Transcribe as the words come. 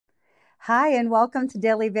Hi, and welcome to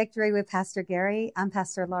Daily Victory with Pastor Gary. I'm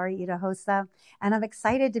Pastor Laurie, Idahosa, and I'm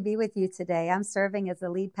excited to be with you today. I'm serving as the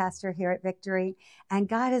lead pastor here at Victory, and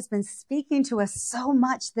God has been speaking to us so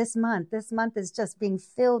much this month. This month is just being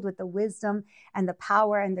filled with the wisdom and the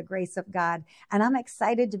power and the grace of God, and I'm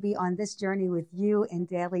excited to be on this journey with you in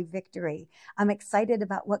Daily Victory. I'm excited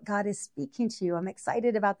about what God is speaking to you. I'm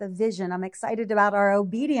excited about the vision. I'm excited about our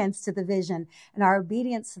obedience to the vision and our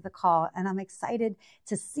obedience to the call, and I'm excited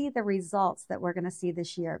to see the results that we're going to see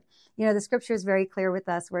this year. You know, the scripture is very clear with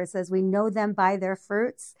us where it says we know them by their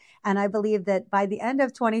fruits. And I believe that by the end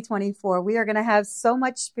of 2024, we are going to have so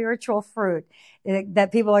much spiritual fruit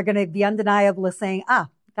that people are going to be undeniably saying,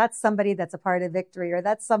 that's somebody that's a part of Victory, or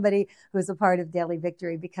that's somebody who's a part of Daily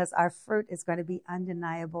Victory, because our fruit is going to be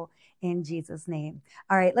undeniable in Jesus' name.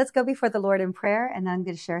 All right, let's go before the Lord in prayer, and I'm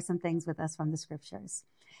going to share some things with us from the scriptures.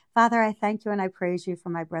 Father, I thank you and I praise you for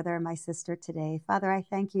my brother and my sister today. Father, I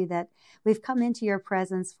thank you that we've come into your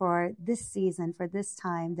presence for this season, for this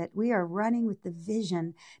time, that we are running with the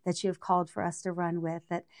vision that you have called for us to run with.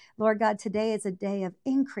 That, Lord God, today is a day of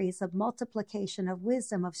increase, of multiplication, of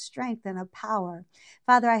wisdom, of strength, and of power.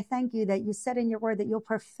 Father, I thank you that you said in your word that you'll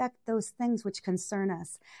perfect those things which concern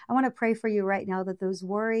us. I want to pray for you right now that those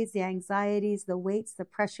worries, the anxieties, the weights, the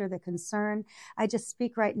pressure, the concern, I just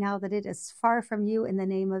speak right now that it is far from you in the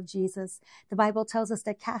name of Jesus. The Bible tells us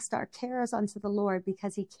to cast our cares unto the Lord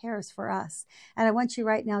because he cares for us. And I want you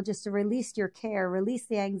right now just to release your care, release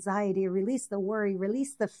the anxiety, release the worry,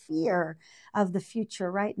 release the fear of the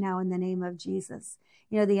future right now in the name of Jesus.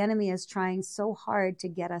 You know, the enemy is trying so hard to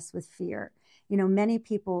get us with fear. You know, many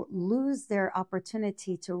people lose their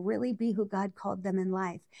opportunity to really be who God called them in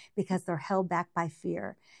life because they're held back by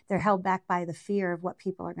fear. They're held back by the fear of what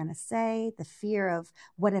people are going to say, the fear of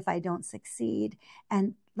what if I don't succeed.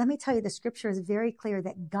 And let me tell you, the scripture is very clear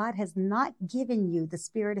that God has not given you the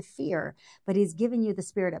spirit of fear, but he's given you the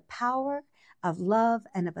spirit of power, of love,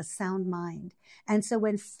 and of a sound mind. And so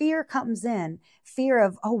when fear comes in, fear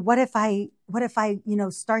of, what if I,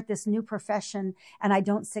 start this new profession and I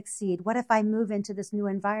don't succeed? What if I move into this new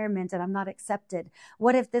environment and I'm not accepted?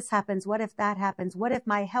 What if this happens? What if that happens? What if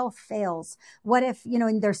my health fails? What if,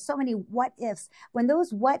 and there's so many what ifs. When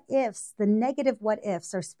those what ifs, the negative what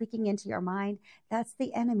ifs are speaking into your mind, that's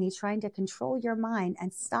the enemy trying to control your mind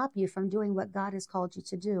and stop you from doing what God has called you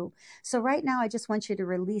to do. So right now, I just want you to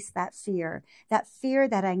release that fear,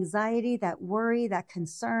 that anxiety, that worry, that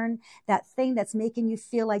concern, that thing that's making you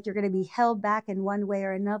feel like you're going to be held back in one way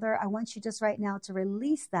or another. I want you just right now to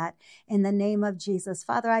release that in the name of Jesus.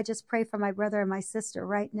 Father, I just pray for my brother and my sister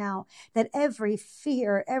right now that every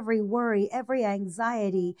fear, every worry, every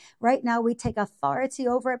anxiety, right now we take authority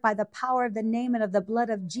over it by the power of the name and of the blood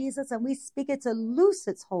of Jesus, and we speak it to loose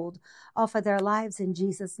its hold off of their lives in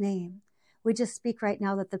Jesus' name. We just speak right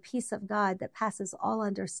now that the peace of God that passes all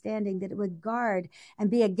understanding, that it would guard and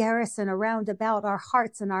be a garrison around about our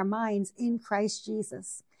hearts and our minds in Christ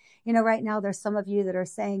Jesus. You know, right now, there's some of you that are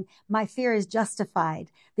saying, my fear is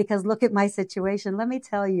justified because look at my situation. Let me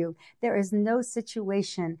tell you, there is no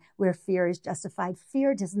situation where fear is justified.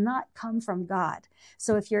 Fear does not come from God.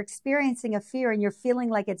 So if you're experiencing a fear and you're feeling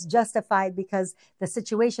like it's justified because the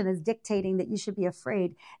situation is dictating that you should be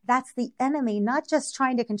afraid, that's the enemy, not just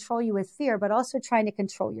trying to control you with fear, but also trying to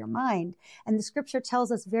control your mind. And the scripture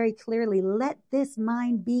tells us very clearly, let this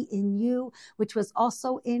mind be in you, which was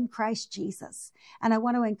also in Christ Jesus. And I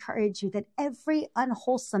want to encourage you that every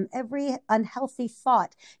unwholesome, every unhealthy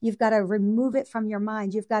thought, you've got to remove it from your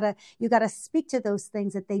mind. You've got to speak to those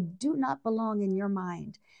things that they do not belong in your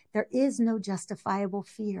mind. There is no justifiable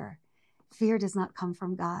fear. Fear does not come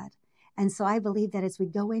from God. And so I believe that as we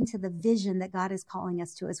go into the vision that God is calling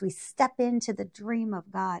us to, as we step into the dream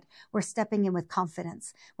of God, we're stepping in with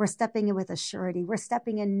confidence. We're stepping in with a surety. We're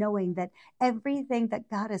stepping in knowing that everything that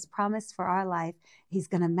God has promised for our life, he's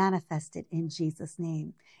going to manifest it in Jesus'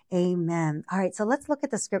 name. Amen. All right, so let's look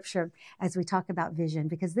at the scripture as we talk about vision,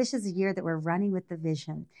 because this is a year that we're running with the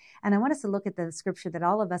vision. And I want us to look at the scripture that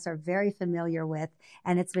all of us are very familiar with,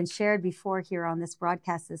 and it's been shared before here on this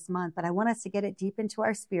broadcast this month, but I want us to get it deep into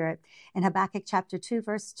our spirit in Habakkuk chapter 2,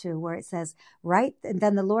 verse 2, where it says, and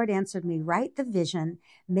then the Lord answered me, write the vision,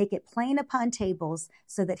 make it plain upon tables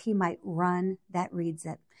so that he might run that reads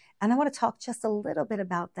it. And I want to talk just a little bit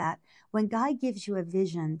about that. When God gives you a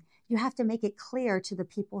vision, you have to make it clear to the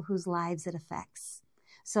people whose lives it affects.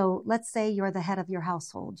 So let's say you're the head of your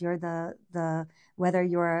household. You're whether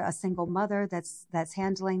you're a single mother that's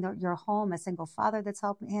handling your home, a single father that's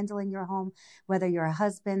handling your home, whether you're a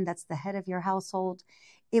husband that's the head of your household.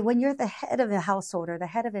 When you're the head of a household or the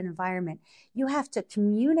head of an environment, you have to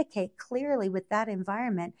communicate clearly with that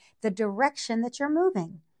environment the direction that you're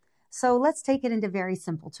moving. So let's take it into very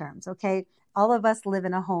simple terms, okay? All of us live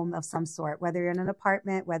in a home of some sort, whether you're in an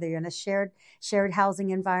apartment, whether you're in a shared housing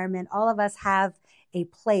environment, all of us have a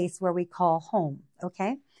place where we call home,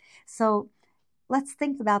 okay? So let's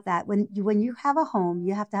think about that. When you have a home,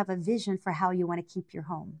 you have to have a vision for how you want to keep your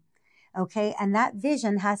home, okay? And that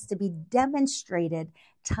vision has to be demonstrated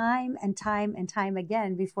time and time and time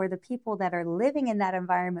again before the people that are living in that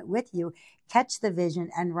environment with you catch the vision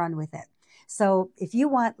and run with it. So if you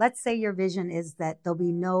want, let's say your vision is that there'll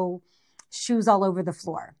be no shoes all over the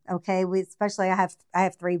floor. Okay. Especially I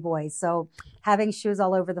have 3 boys. So having shoes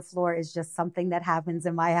all over the floor is just something that happens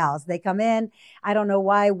in my house. They come in. I don't know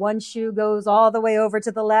why one shoe goes all the way over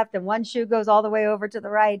to the left and one shoe goes all the way over to the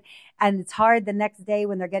right. And it's hard the next day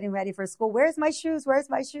when they're getting ready for school. Where's my shoes? Where's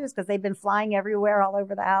my shoes? Because they've been flying everywhere all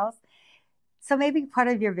over the house. So maybe part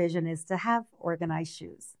of your vision is to have organized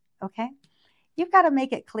shoes. Okay. You've got to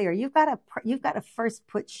make it clear. You've got to first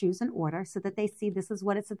put shoes in order so that they see this is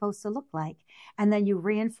what it's supposed to look like. And then you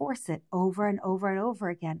reinforce it over and over and over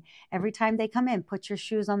again. Every time they come in, put your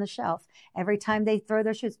shoes on the shelf. Every time they throw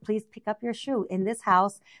their shoes, please pick up your shoe. In this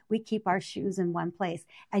house, we keep our shoes in one place.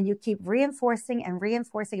 And you keep reinforcing and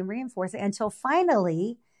reinforcing and reinforcing until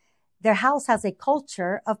finally their house has a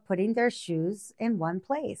culture of putting their shoes in one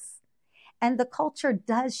place. And the culture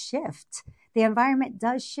does shift. The environment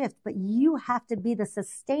does shift, but you have to be the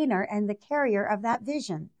sustainer and the carrier of that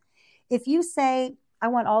vision. If you say, I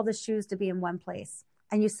want all the shoes to be in one place,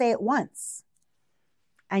 and you say it once,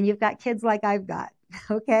 and you've got kids like I've got,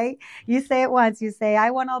 okay? You say it once, you say,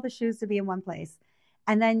 I want all the shoes to be in one place.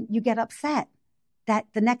 And then you get upset that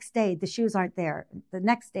the next day the shoes aren't there. The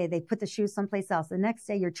next day they put the shoes someplace else. The next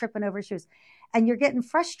day you're tripping over shoes. And you're getting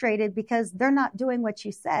frustrated because they're not doing what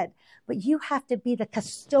you said. But you have to be the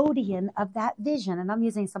custodian of that vision. And I'm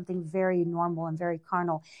using something very normal and very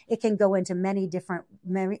carnal. It can go into many different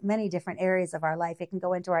areas of our life. It can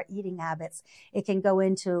go into our eating habits. It can go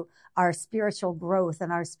into our spiritual growth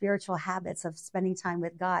and our spiritual habits of spending time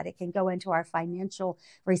with God. It can go into our financial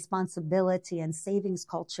responsibility and savings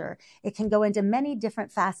culture. It can go into many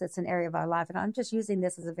different facets and areas of our life. And I'm just using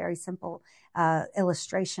this as a very simple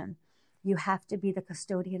illustration. You have to be the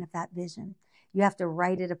custodian of that vision. You have to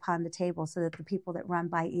write it upon the table so that the people that run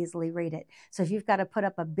by easily read it. So if you've got to put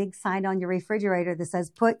up a big sign on your refrigerator that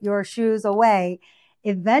says, put your shoes away,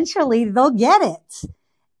 eventually they'll get it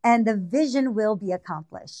and the vision will be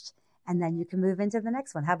accomplished. And then you can move into the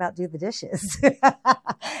next one. How about do the dishes?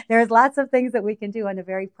 There's lots of things that we can do on a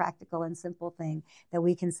very practical and simple thing that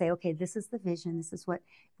we can say, okay, this is the vision. This is what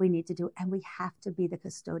we need to do. And we have to be the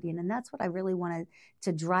custodian. And that's what I really wanted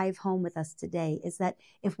to drive home with us today is that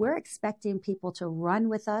if we're expecting people to run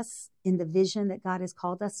with us in the vision that God has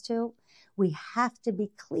called us to, we have to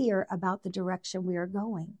be clear about the direction we are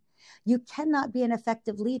going. You cannot be an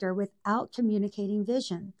effective leader without communicating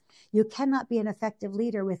vision. You cannot be an effective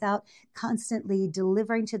leader without constantly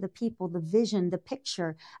delivering to the people the vision, the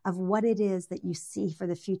picture of what it is that you see for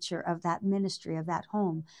the future of that ministry, of that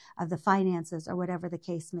home, of the finances, or whatever the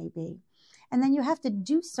case may be. And then you have to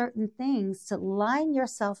do certain things to line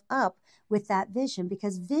yourself up with that vision,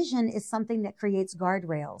 because vision is something that creates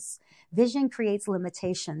guardrails. Vision creates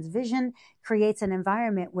limitations. Vision creates an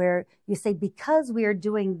environment where you say, because we are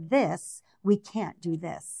doing this, we can't do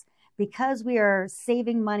this. Because we are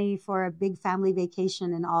saving money for a big family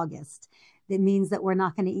vacation in August, that means that we're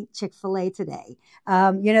not going to eat Chick-fil-A today.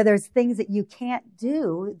 There's things that you can't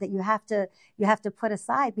do that you have to put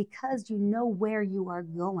aside because you know where you are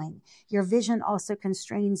going. Your vision also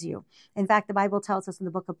constrains you. In fact, the Bible tells us in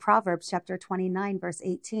the book of Proverbs, chapter 29, verse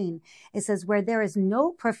 18, it says, where there is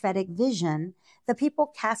no prophetic vision, the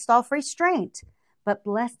people cast off restraint, but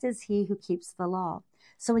blessed is he who keeps the law.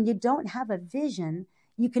 So when you don't have a vision,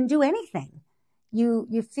 you can do anything.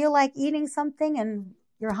 You feel like eating something and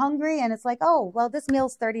you're hungry and it's like, oh, well, this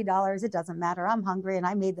meal's $30. It doesn't matter. I'm hungry and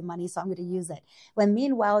I made the money, so I'm going to use it. When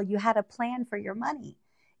meanwhile, you had a plan for your money.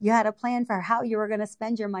 You had a plan for how you were going to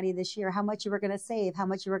spend your money this year, how much you were going to save, how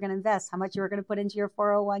much you were going to invest, how much you were going to put into your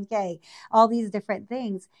 401k, all these different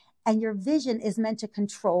things. And your vision is meant to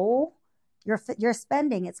control your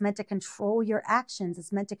spending. It's meant to control your actions.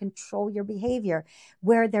 It's meant to control your behavior.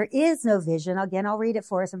 Where there is no vision, again, I'll read it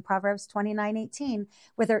for us in Proverbs 29:18,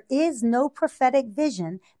 where there is no prophetic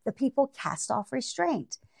vision, the people cast off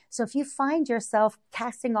restraint. So if you find yourself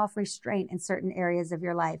casting off restraint in certain areas of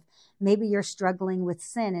your life, maybe you're struggling with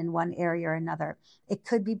sin in one area or another. It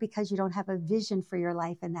could be because you don't have a vision for your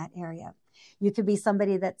life in that area. You could be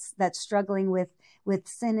somebody that's struggling with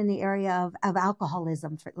sin in the area of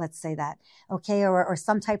alcoholism, let's say that, okay, or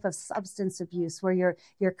some type of substance abuse where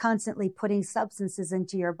you're constantly putting substances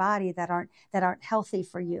into your body that aren't healthy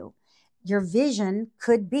for you. your vision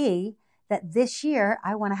could be that this year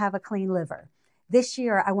I want to have a clean liver. This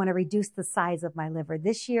year, I want to reduce the size of my liver.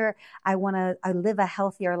 This year, I live a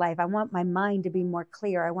healthier life. I want my mind to be more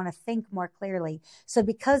clear. I want to think more clearly. So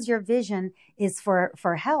because your vision is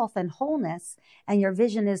for health and wholeness, and your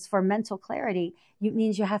vision is for mental clarity, it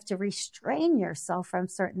means you have to restrain yourself from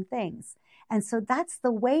certain things. And so that's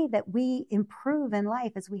the way that we improve in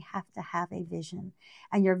life, is we have to have a vision.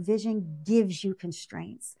 And your vision gives you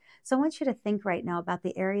constraints. So I want you to think right now about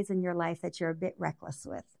the areas in your life that you're a bit reckless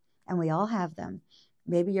with. And we all have them.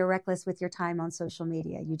 Maybe you're reckless with your time on social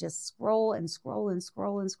media. You just scroll and scroll and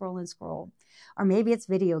scroll and scroll and scroll. Or maybe it's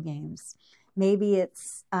video games. Maybe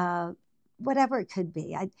it's whatever it could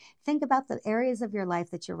be. I think about the areas of your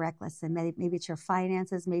life that you're reckless in. Maybe it's your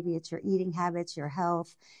finances. Maybe it's your eating habits, your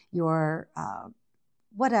health, your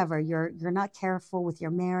whatever. You're not careful with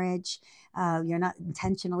your marriage. You're not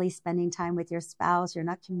intentionally spending time with your spouse. You're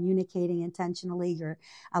not communicating intentionally. You're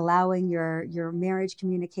allowing your marriage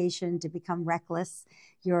communication to become reckless.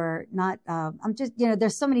 You're not,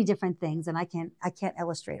 there's so many different things, and I can't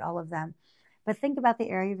illustrate all of them. But think about the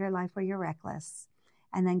area of your life where you're reckless,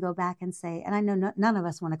 and then go back and say, and I know none of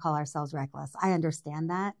us want to call ourselves reckless. I understand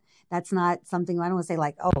that. That's not something, I don't want to say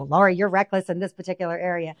like, oh, Laurie, you're reckless in this particular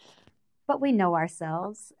area. But we know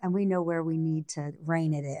ourselves, and we know where we need to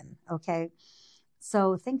rein it in, okay?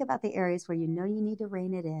 So think about the areas where you know you need to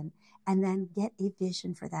rein it in, and then get a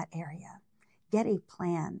vision for that area. Get a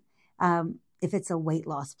plan. If it's a weight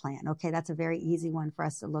loss plan, okay, that's a very easy one for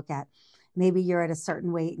us to look at. Maybe you're at a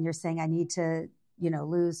certain weight and you're saying, I need to,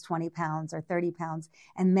 lose 20 pounds or 30 pounds.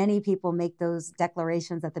 And many people make those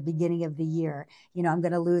declarations at the beginning of the year. I'm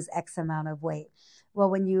going to lose X amount of weight. Well,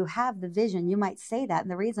 when you have the vision, you might say that.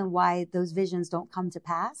 And the reason why those visions don't come to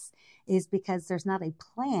pass is because there's not a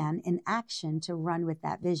plan in action to run with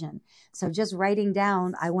that vision. So just writing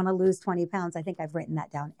down, I want to lose 20 pounds. I think I've written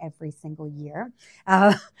that down every single year.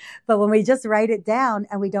 But when we just write it down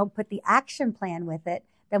and we don't put the action plan with it,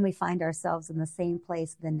 then we find ourselves in the same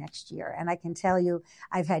place the next year. And I can tell you,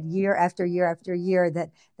 I've had year after year after year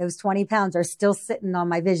that those 20 pounds are still sitting on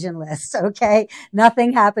my vision list, okay?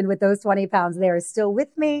 Nothing happened with those 20 pounds. They are still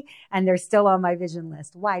with me, and they're still on my vision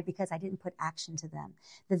list. Why? Because I didn't put action to them.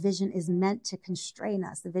 The vision is meant to constrain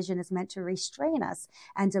us. The vision is meant to restrain us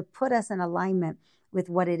and to put us in alignment with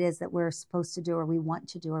what it is that we're supposed to do, or we want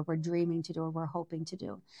to do, or we're dreaming to do, or we're hoping to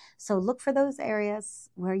do. So look for those areas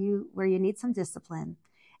where you need some discipline.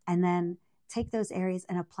 And then take those areas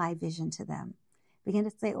and apply vision to them. Begin to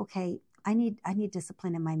say, okay, I need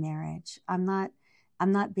discipline in my marriage. I'm not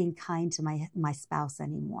being kind to my spouse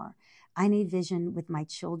anymore. I need vision with my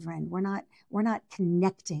children. We're not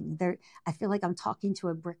connecting. I feel like I'm talking to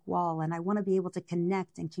a brick wall, and I want to be able to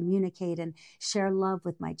connect and communicate and share love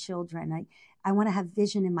with my children. I want to have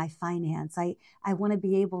vision in my finance. I want to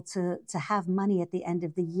be able to have money at the end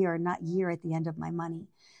of the year, not year at the end of my money.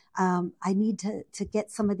 I need to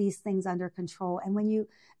get some of these things under control. And when you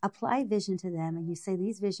apply vision to them and you say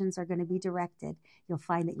these visions are going to be directed, you'll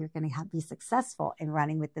find that you're going to be successful in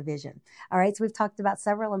running with the vision. All right. So we've talked about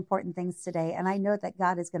several important things today, and I know that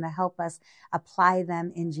God is going to help us apply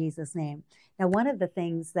them in Jesus' name. Now, one of the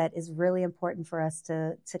things that is really important for us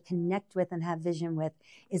to connect with and have vision with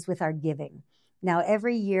is with our giving. Now,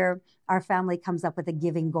 every year, our family comes up with a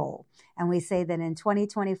giving goal, and we say that in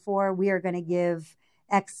 2024, we are going to give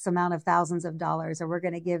X amount of thousands of dollars, or we're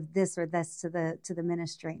going to give this or this to the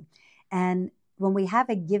ministry. And when we have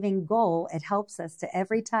a giving goal, it helps us to,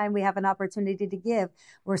 every time we have an opportunity to give,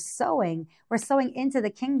 we're sowing into the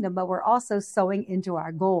kingdom, but we're also sowing into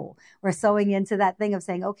our goal. We're sowing into that thing of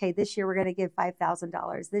saying, okay, this year we're going to give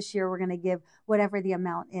 $5,000. This year we're going to give whatever the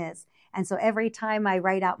amount is. And so every time I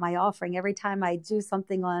write out my offering, every time I do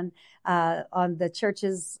something on the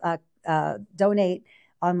church's donate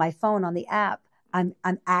on my phone, on the app, I'm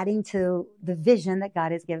adding to the vision that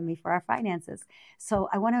God has given me for our finances. So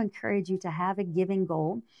I want to encourage you to have a giving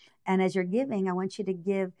goal. And as you're giving, I want you to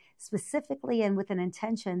give specifically and with an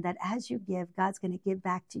intention that as you give, God's going to give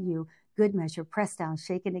back to you good measure, pressed down,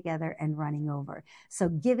 shaken together, and running over. So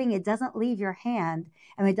giving, it doesn't leave your hand,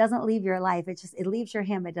 and it doesn't leave your life. It leaves your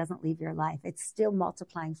hand, but it doesn't leave your life. It's still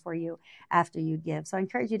multiplying for you after you give. So I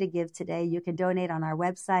encourage you to give today. You can donate on our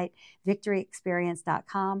website,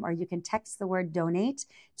 victoryexperience.com, or you can text the word donate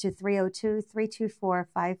to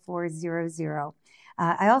 302-324-5400.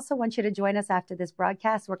 I also want you to join us after this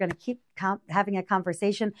broadcast. We're going to keep having a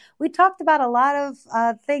conversation. We talked about a lot of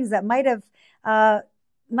things that might have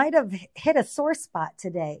hit a sore spot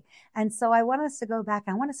today. And so I want us to go back.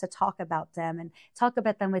 I want us to talk about them and talk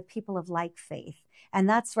about them with people of like faith. And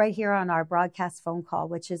that's right here on our broadcast phone call,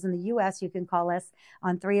 which is in the U.S. You can call us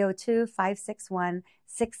on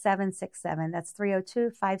 302-561-6767. That's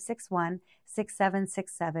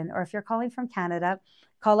 302-561-6767. Or if you're calling from Canada,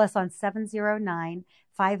 call us on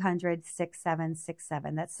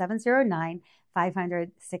 709-500-6767. That's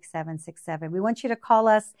 709-500-6767. We want you to call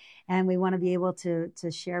us, and we want to be able to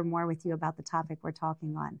share more with you about the topic we're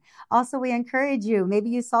talking on. Also, we encourage you, maybe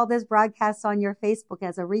you saw this broadcast on your Facebook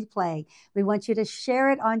as a replay. We want you to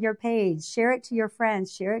share it on your page, share it to your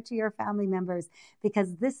friends, share it to your family members,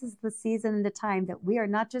 because this is the season and the time that we are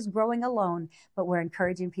not just growing alone, but we're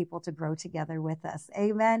encouraging people to grow together with us.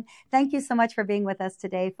 Amen. Thank you so much for being with us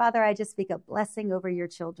today. Father, I just speak a blessing over your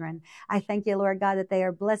children. I thank you, Lord God, that they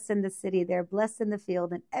are blessed in the city, they're blessed in the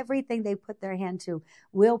field, and everything they put their hand to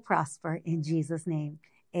will prosper in Jesus' name.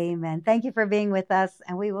 Amen. Thank you for being with us,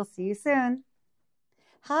 and we will see you soon.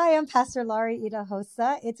 Hi, I'm Pastor Laurie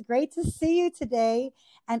Idahosa. It's great to see you today,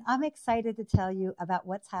 and I'm excited to tell you about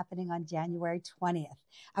what's happening on January 20th.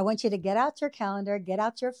 I want you to get out your calendar, get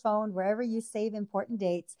out your phone, wherever you save important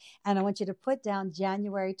dates, and I want you to put down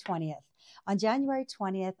January 20th. On January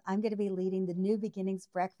 20th, I'm going to be leading the New Beginnings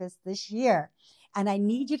Breakfast this year. And I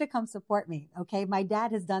need you to come support me, okay? My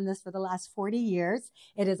dad has done this for the last 40 years.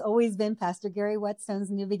 It has always been Pastor Gary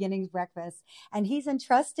Whetstone's New Beginnings Breakfast. And he's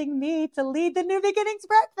entrusting me to lead the New Beginnings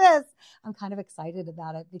Breakfast. I'm kind of excited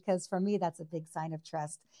about it because for me, that's a big sign of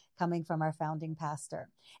trust coming from our founding pastor.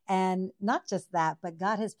 And not just that, but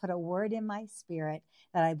God has put a word in my spirit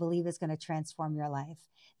that I believe is going to transform your life.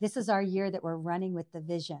 This is our year that we're running with the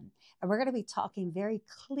vision. And we're going to be talking very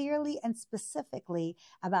clearly and specifically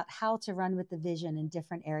about how to run with the vision in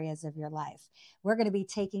different areas of your life. We're going to be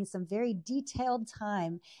taking some very detailed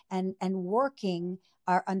time and working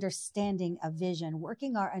our understanding of vision,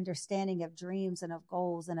 working our understanding of dreams and of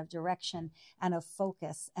goals and of direction and of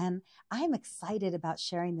focus. And I'm excited about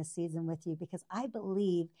sharing this season with you because I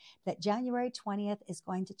believe that January 20th is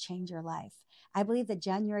going to change your life. I believe that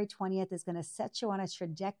January 20th is going to set you on a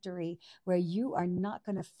trajectory where you are not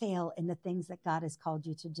going to fail in the things that God has called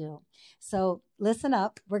you to do. So listen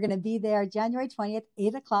up. We're going to be there January 20th,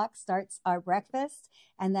 8 o'clock starts our breakfast,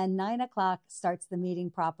 and then 9 o'clock starts the meeting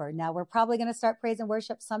proper. Now, we're probably going to start praise and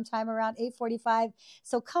worship sometime around 8:45.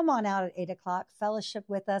 So come on out at 8 o'clock, fellowship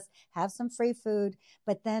with us, have some free food.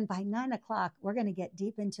 But then by 9 o'clock, we're going to get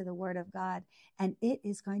deep into the Word of God, and it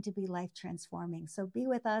is going to be life transforming. So be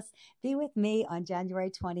with us, be with me on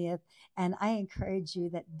January 20th. And I encourage you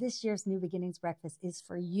that this year's New Beginnings Breakfast is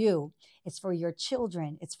for you. It's for your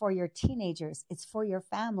children. It's for your teenagers. It's for your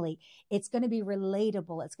family. It's going to be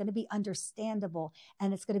relatable. It's going to be understandable.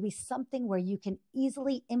 And it's going to be something where you can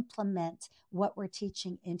easily implement what we're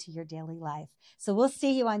teaching into your daily life. So we'll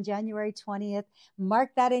see you on January 20th.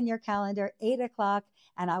 Mark that in your calendar, 8 o'clock,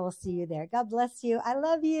 and I will see you there. God bless you. I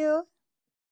love you.